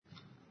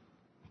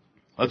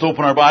Let's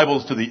open our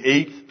Bibles to the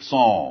 8th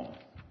Psalm.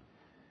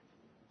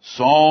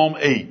 Psalm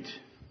 8.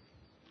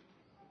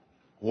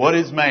 What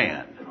is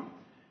man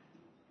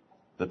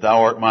that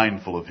thou art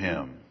mindful of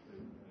him?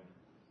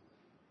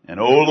 And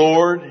O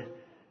Lord,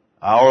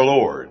 our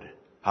Lord,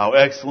 how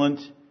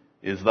excellent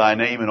is thy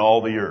name in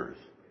all the earth.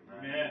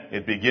 Amen.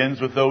 It begins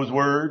with those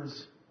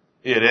words.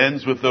 It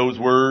ends with those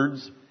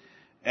words.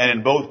 And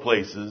in both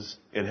places,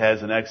 it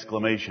has an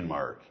exclamation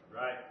mark.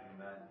 Right.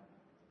 Amen.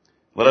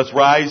 Let us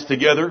rise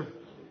together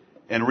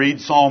and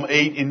read Psalm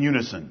 8 in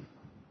unison.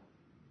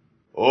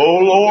 O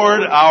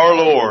Lord, our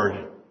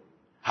Lord,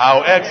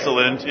 how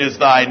excellent is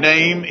thy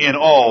name in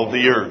all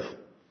the earth,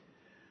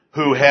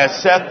 who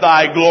has set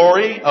thy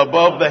glory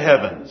above the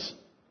heavens.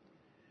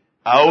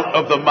 Out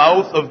of the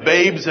mouth of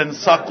babes and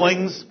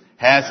sucklings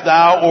hast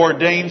thou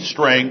ordained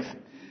strength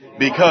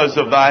because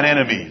of thine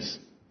enemies,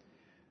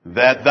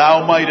 that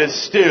thou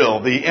mightest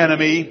still the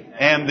enemy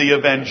and the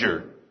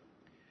avenger.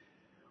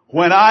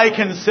 When I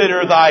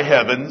consider thy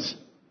heavens,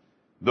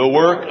 the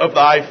work of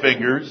thy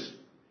fingers,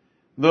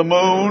 the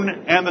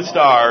moon and the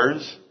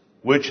stars,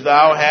 which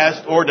thou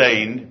hast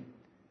ordained,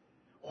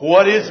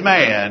 what is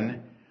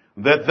man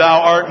that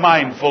thou art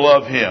mindful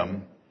of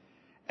him,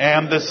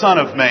 and the son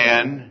of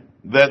man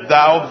that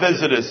thou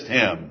visitest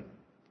him?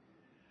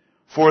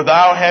 For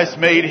thou hast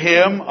made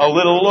him a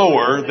little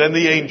lower than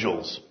the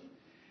angels,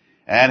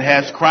 and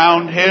hast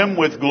crowned him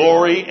with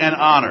glory and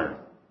honor.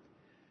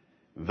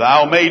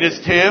 Thou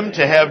madest him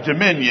to have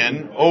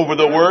dominion over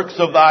the works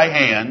of thy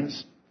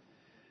hands.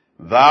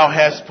 Thou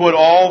hast put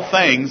all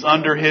things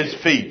under his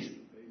feet,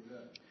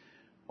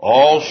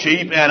 all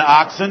sheep and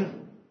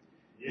oxen,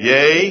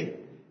 yea,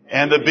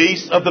 and the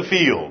beasts of the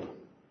field,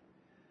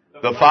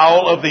 the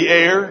fowl of the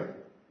air,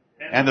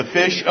 and the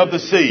fish of the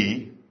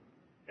sea,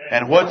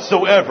 and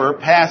whatsoever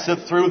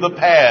passeth through the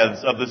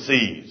paths of the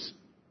seas.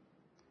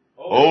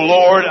 O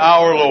Lord,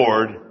 our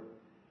Lord,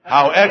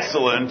 how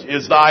excellent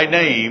is thy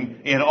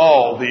name in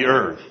all the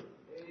earth.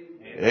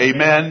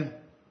 Amen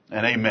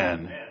and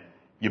amen.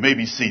 You may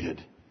be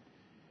seated.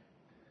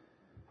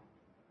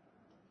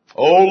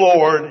 O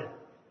Lord,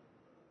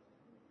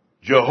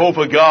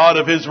 Jehovah God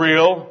of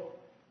Israel,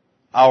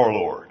 our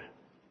Lord,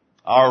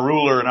 our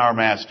ruler and our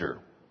master,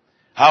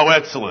 how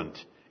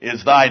excellent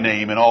is thy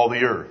name in all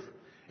the earth.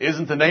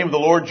 Isn't the name of the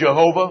Lord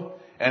Jehovah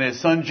and his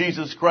son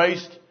Jesus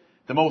Christ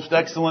the most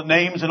excellent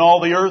names in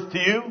all the earth to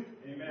you?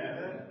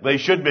 Amen. They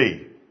should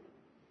be.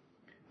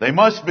 They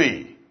must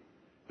be.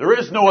 There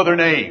is no other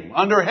name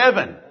under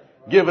heaven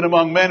given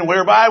among men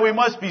whereby we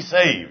must be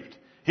saved.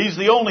 He's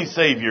the only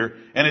Savior,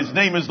 and his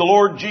name is the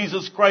Lord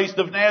Jesus Christ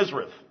of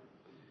Nazareth.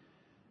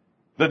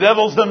 The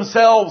devils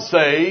themselves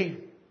say,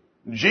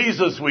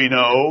 Jesus we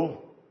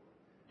know,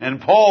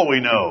 and Paul we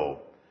know,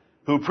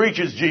 who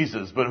preaches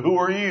Jesus, but who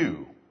are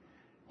you?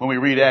 When we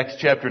read Acts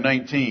chapter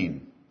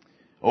 19.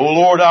 O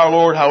Lord, our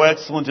Lord, how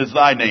excellent is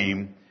thy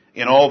name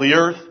in all the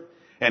earth,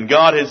 and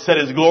God has set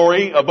his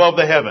glory above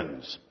the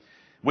heavens.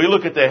 We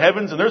look at the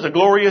heavens, and there's a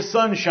glorious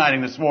sun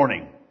shining this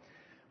morning.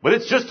 But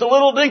it's just a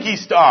little dinky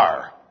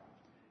star,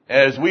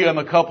 as we on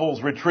the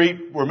couples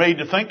retreat were made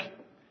to think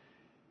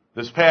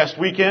this past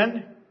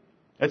weekend.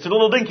 It's a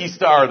little dinky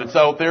star that's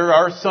out there,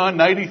 our sun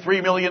 93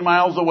 million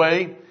miles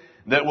away,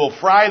 that will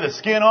fry the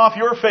skin off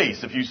your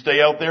face if you stay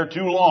out there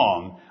too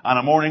long on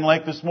a morning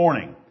like this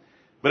morning.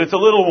 But it's a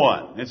little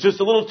one. It's just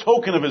a little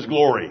token of his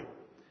glory.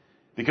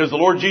 Because the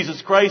Lord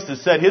Jesus Christ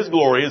has set his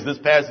glory, as this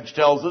passage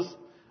tells us,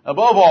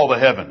 above all the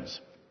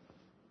heavens.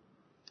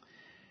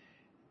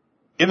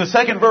 In the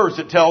second verse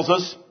it tells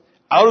us,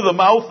 out of the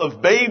mouth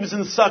of babes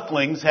and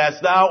sucklings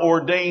hast thou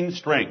ordained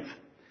strength.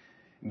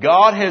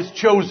 God has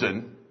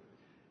chosen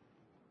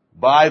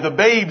by the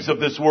babes of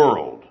this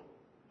world,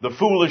 the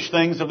foolish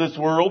things of this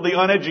world, the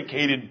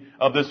uneducated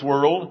of this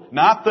world,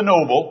 not the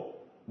noble,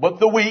 but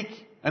the weak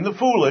and the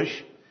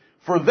foolish,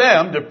 for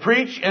them to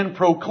preach and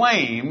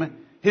proclaim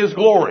his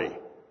glory.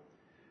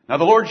 Now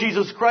the Lord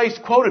Jesus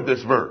Christ quoted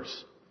this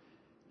verse.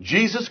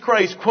 Jesus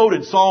Christ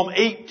quoted Psalm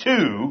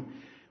 8:2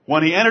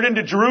 when he entered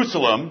into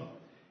Jerusalem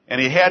and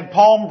he had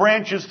palm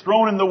branches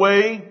thrown in the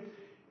way,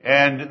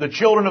 and the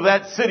children of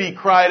that city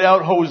cried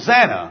out,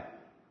 Hosanna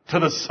to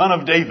the Son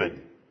of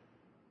David.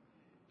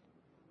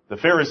 The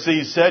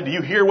Pharisees said, do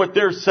you hear what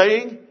they're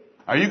saying?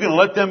 Are you going to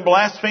let them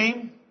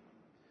blaspheme?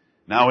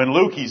 Now in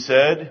Luke he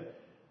said,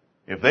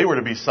 if they were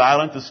to be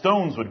silent, the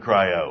stones would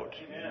cry out.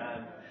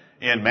 Amen.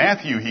 In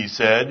Matthew he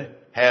said,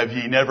 have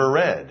ye never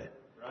read?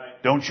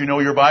 Right. Don't you know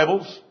your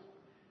Bibles?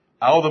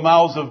 Out of the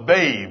mouths of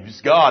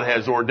babes, God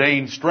has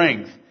ordained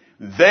strength.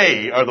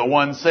 They are the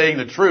ones saying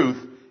the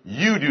truth.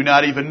 You do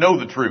not even know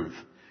the truth.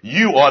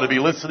 You ought to be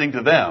listening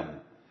to them.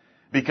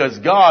 Because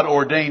God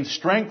ordained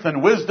strength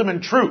and wisdom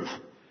and truth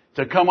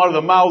to come out of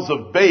the mouths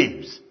of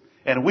babes.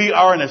 And we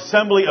are an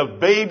assembly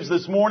of babes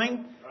this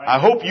morning. I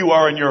hope you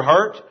are in your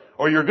heart,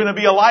 or you're going to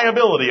be a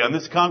liability on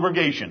this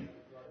congregation.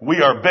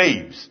 We are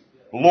babes.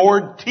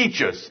 Lord,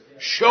 teach us,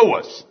 show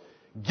us,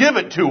 give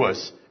it to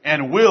us,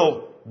 and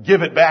we'll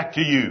give it back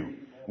to you.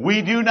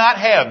 We do not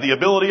have the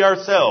ability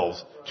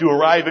ourselves to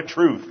arrive at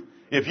truth.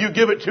 If you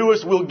give it to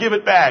us, we'll give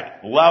it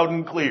back loud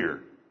and clear.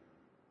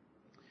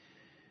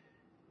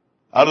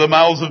 Out of the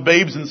mouths of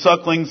babes and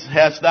sucklings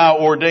hast thou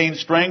ordained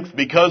strength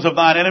because of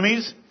thine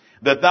enemies,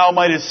 that thou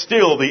mightest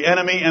still the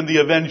enemy and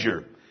the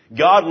avenger.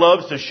 God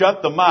loves to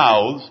shut the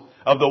mouths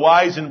of the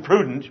wise and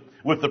prudent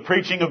with the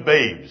preaching of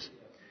babes.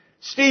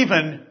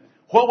 Stephen,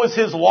 what was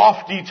his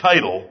lofty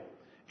title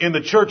in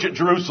the church at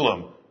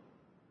Jerusalem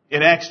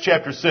in Acts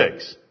chapter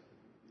 6?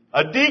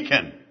 A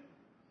deacon.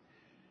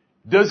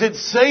 Does it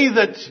say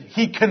that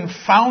he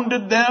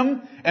confounded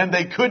them and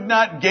they could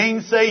not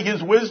gainsay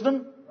his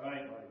wisdom?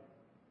 Right.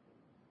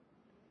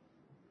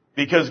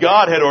 Because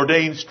God had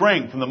ordained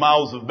strength in the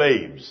mouths of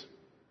babes.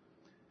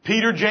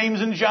 Peter, James,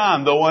 and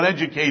John, though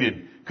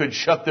uneducated, could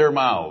shut their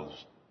mouths.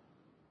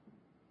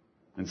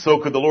 And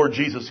so could the Lord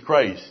Jesus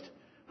Christ,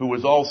 who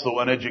was also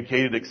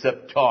uneducated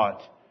except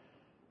taught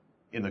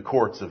in the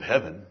courts of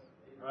heaven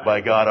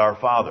by God our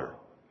Father.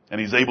 And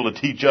He's able to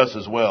teach us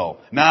as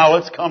well. Now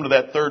let's come to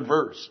that third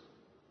verse.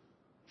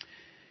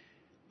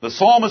 The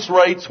psalmist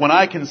writes, when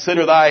I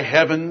consider thy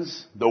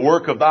heavens, the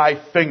work of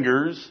thy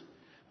fingers,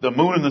 the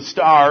moon and the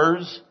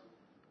stars,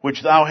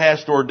 which thou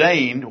hast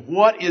ordained,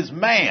 what is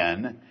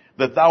man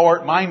that thou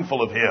art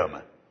mindful of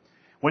him?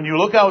 When you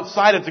look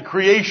outside at the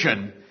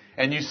creation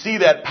and you see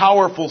that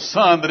powerful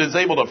sun that is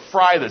able to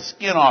fry the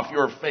skin off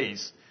your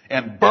face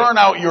and burn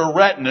out your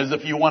retinas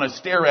if you want to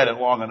stare at it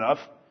long enough,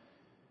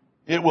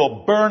 it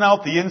will burn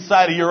out the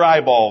inside of your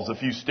eyeballs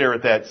if you stare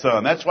at that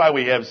sun. That's why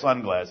we have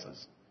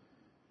sunglasses.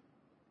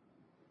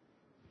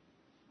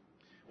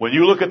 When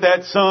you look at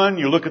that sun,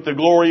 you look at the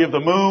glory of the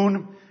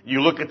moon,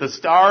 you look at the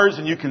stars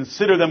and you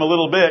consider them a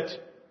little bit,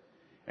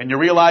 and you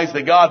realize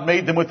that God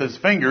made them with His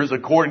fingers,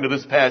 according to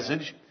this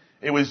passage.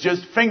 It was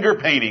just finger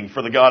painting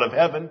for the God of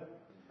heaven.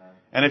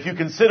 And if you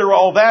consider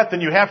all that,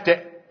 then you have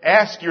to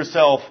ask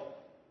yourself,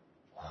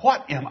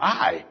 what am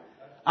I?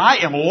 I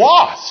am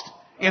lost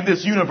in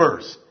this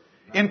universe.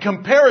 In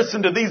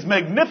comparison to these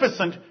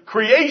magnificent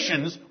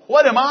creations,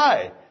 what am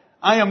I?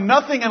 I am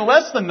nothing and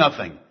less than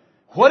nothing.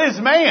 What is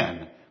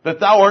man that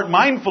thou art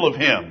mindful of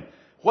him?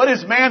 What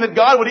is man that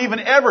God would even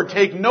ever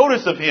take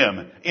notice of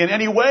him in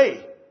any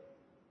way?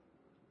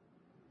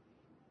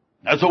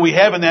 That's what we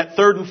have in that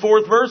third and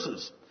fourth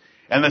verses.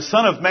 And the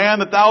Son of Man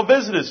that thou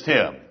visitest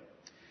him.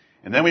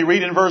 And then we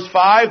read in verse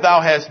 5,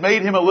 thou hast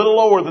made him a little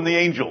lower than the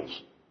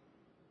angels.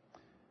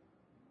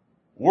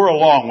 We're a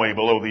long way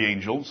below the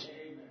angels.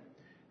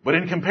 But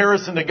in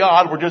comparison to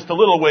God, we're just a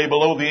little way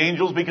below the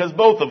angels because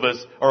both of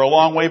us are a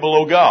long way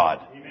below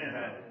God.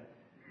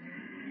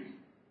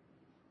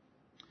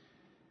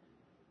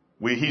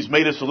 He's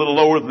made us a little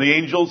lower than the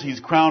angels. He's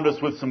crowned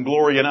us with some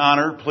glory and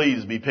honor.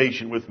 Please be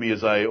patient with me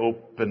as I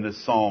open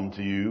this psalm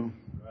to you.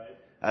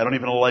 I don't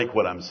even like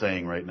what I'm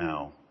saying right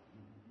now.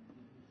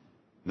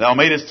 Thou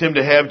madest him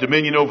to have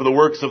dominion over the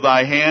works of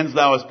thy hands.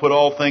 Thou hast put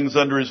all things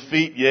under his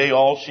feet, yea,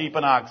 all sheep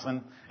and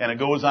oxen. And it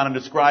goes on and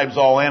describes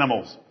all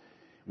animals.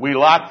 We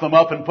lock them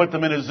up and put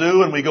them in a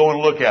zoo and we go and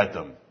look at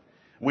them.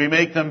 We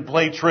make them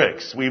play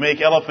tricks. We make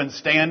elephants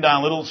stand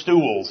on little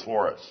stools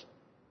for us.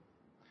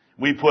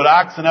 We put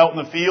oxen out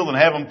in the field and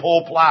have them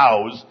pull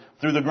plows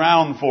through the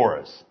ground for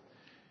us.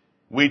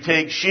 We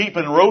take sheep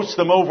and roast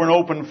them over an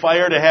open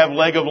fire to have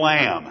leg of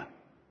lamb.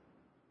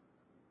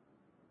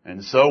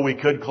 And so we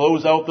could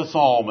close out the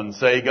psalm and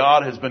say,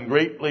 God has been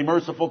greatly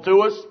merciful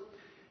to us.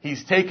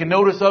 He's taken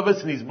notice of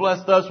us and He's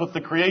blessed us with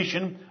the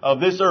creation of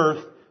this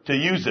earth to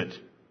use it.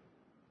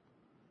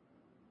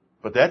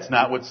 But that's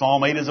not what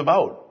Psalm 8 is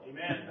about.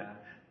 Amen.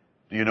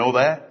 Do you know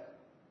that?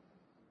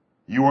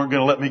 You weren't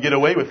going to let me get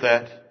away with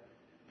that.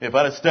 If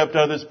I'd have stepped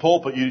out of this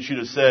pulpit, you should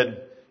have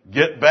said,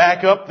 get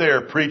back up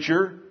there,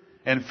 preacher,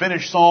 and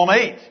finish Psalm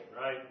 8.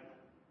 Right.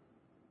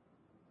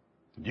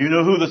 Do you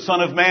know who the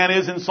Son of Man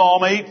is in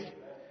Psalm 8?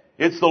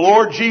 It's the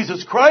Lord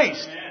Jesus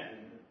Christ. Amen.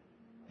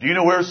 Do you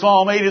know where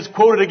Psalm 8 is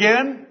quoted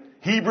again?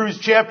 Hebrews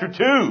chapter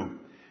 2.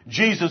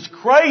 Jesus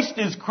Christ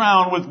is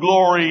crowned with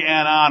glory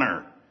and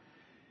honor.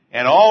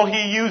 And all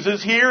He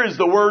uses here is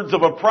the words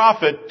of a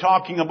prophet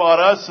talking about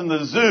us in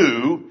the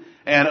zoo,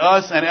 and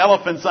us and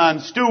elephants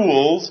on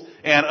stools,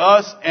 and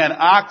us and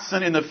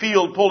oxen in the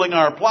field pulling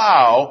our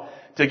plow,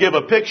 to give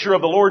a picture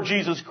of the Lord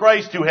Jesus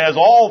Christ who has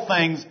all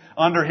things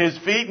under His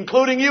feet,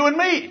 including you and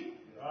me.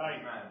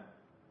 Right.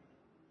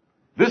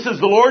 This is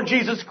the Lord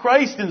Jesus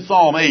Christ in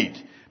Psalm 8,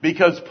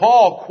 because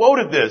Paul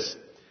quoted this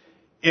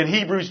in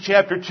Hebrews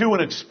chapter 2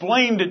 and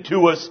explained it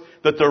to us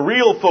that the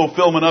real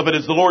fulfillment of it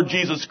is the Lord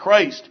Jesus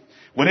Christ.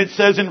 When it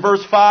says in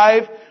verse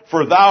 5,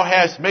 for thou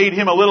hast made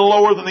him a little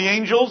lower than the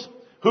angels,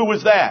 who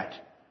was that?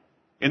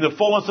 In the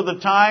fullness of the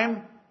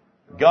time,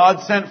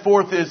 God sent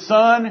forth His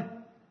Son,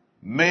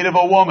 made of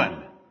a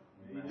woman.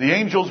 The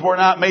angels were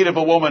not made of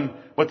a woman,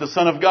 but the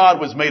Son of God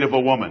was made of a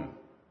woman.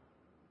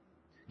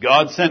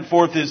 God sent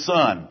forth His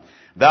Son.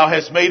 Thou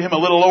hast made him a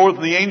little lower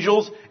than the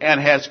angels, and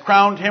hast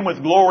crowned him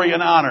with glory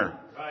and honor.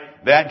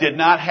 Right. That did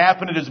not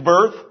happen at His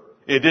birth.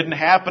 It didn't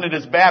happen at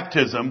His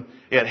baptism.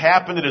 It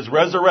happened at His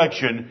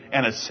resurrection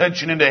and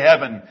ascension into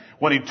heaven,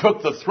 when He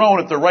took the throne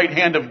at the right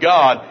hand of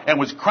God and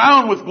was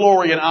crowned with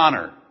glory and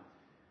honor.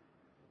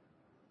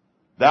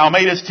 Thou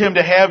madest him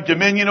to have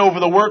dominion over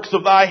the works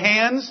of thy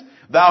hands.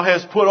 Thou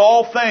hast put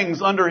all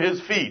things under his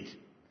feet.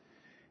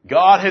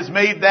 God has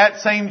made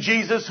that same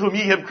Jesus whom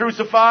ye have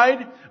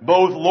crucified,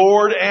 both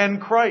Lord and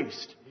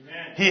Christ.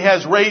 Amen. He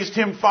has raised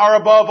him far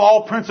above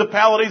all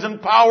principalities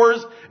and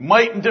powers,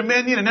 might and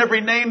dominion, and every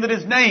name that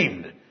is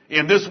named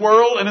in this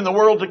world and in the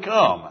world to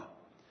come.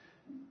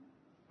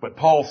 But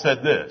Paul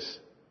said this,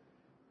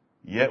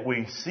 yet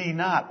we see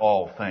not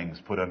all things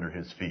put under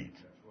his feet.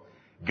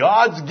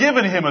 God's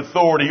given him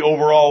authority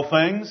over all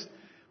things,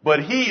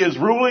 but he is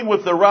ruling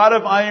with the rod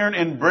of iron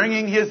and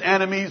bringing his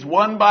enemies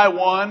one by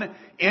one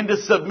into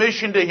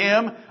submission to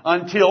him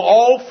until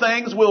all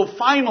things will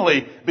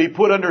finally be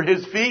put under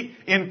his feet,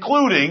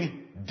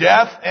 including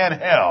death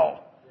and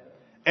hell.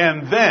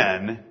 And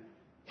then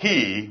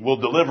he will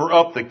deliver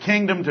up the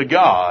kingdom to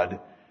God,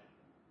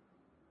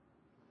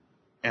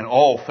 and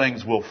all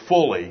things will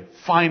fully,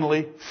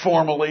 finally,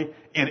 formally,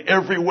 in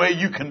every way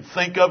you can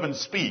think of and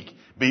speak,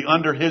 be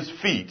under his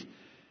feet.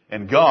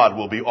 And God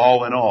will be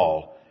all in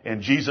all.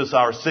 And Jesus,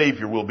 our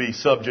Savior, will be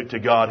subject to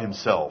God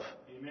himself.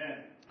 Amen.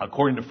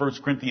 According to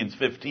 1 Corinthians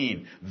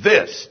 15,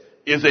 this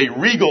is a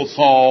regal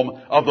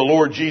psalm of the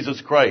Lord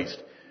Jesus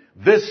Christ.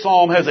 This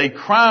psalm has a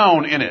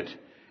crown in it,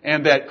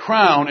 and that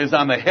crown is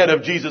on the head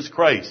of Jesus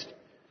Christ.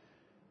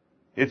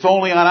 It's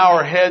only on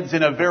our heads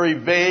in a very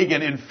vague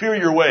and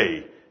inferior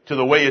way to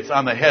the way it's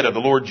on the head of the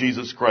Lord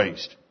Jesus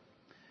Christ.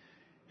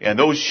 And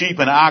those sheep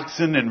and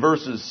oxen in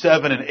verses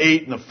 7 and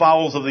 8, and the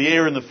fowls of the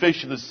air and the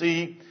fish of the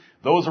sea,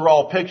 those are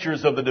all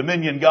pictures of the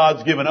dominion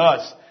God's given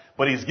us.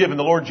 But he's given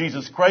the Lord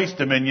Jesus Christ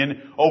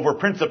dominion over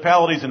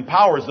principalities and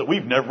powers that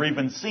we've never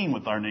even seen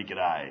with our naked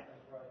eye.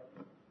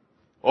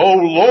 O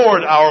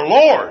Lord, our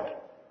Lord,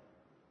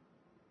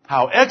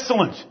 how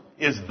excellent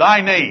is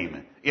thy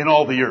name in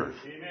all the earth.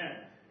 Amen.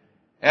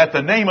 At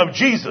the name of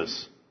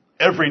Jesus,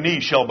 every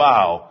knee shall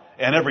bow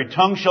and every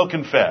tongue shall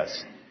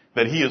confess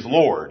that he is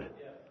Lord,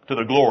 to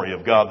the glory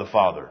of God the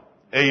Father.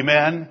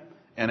 Amen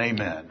and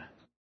amen.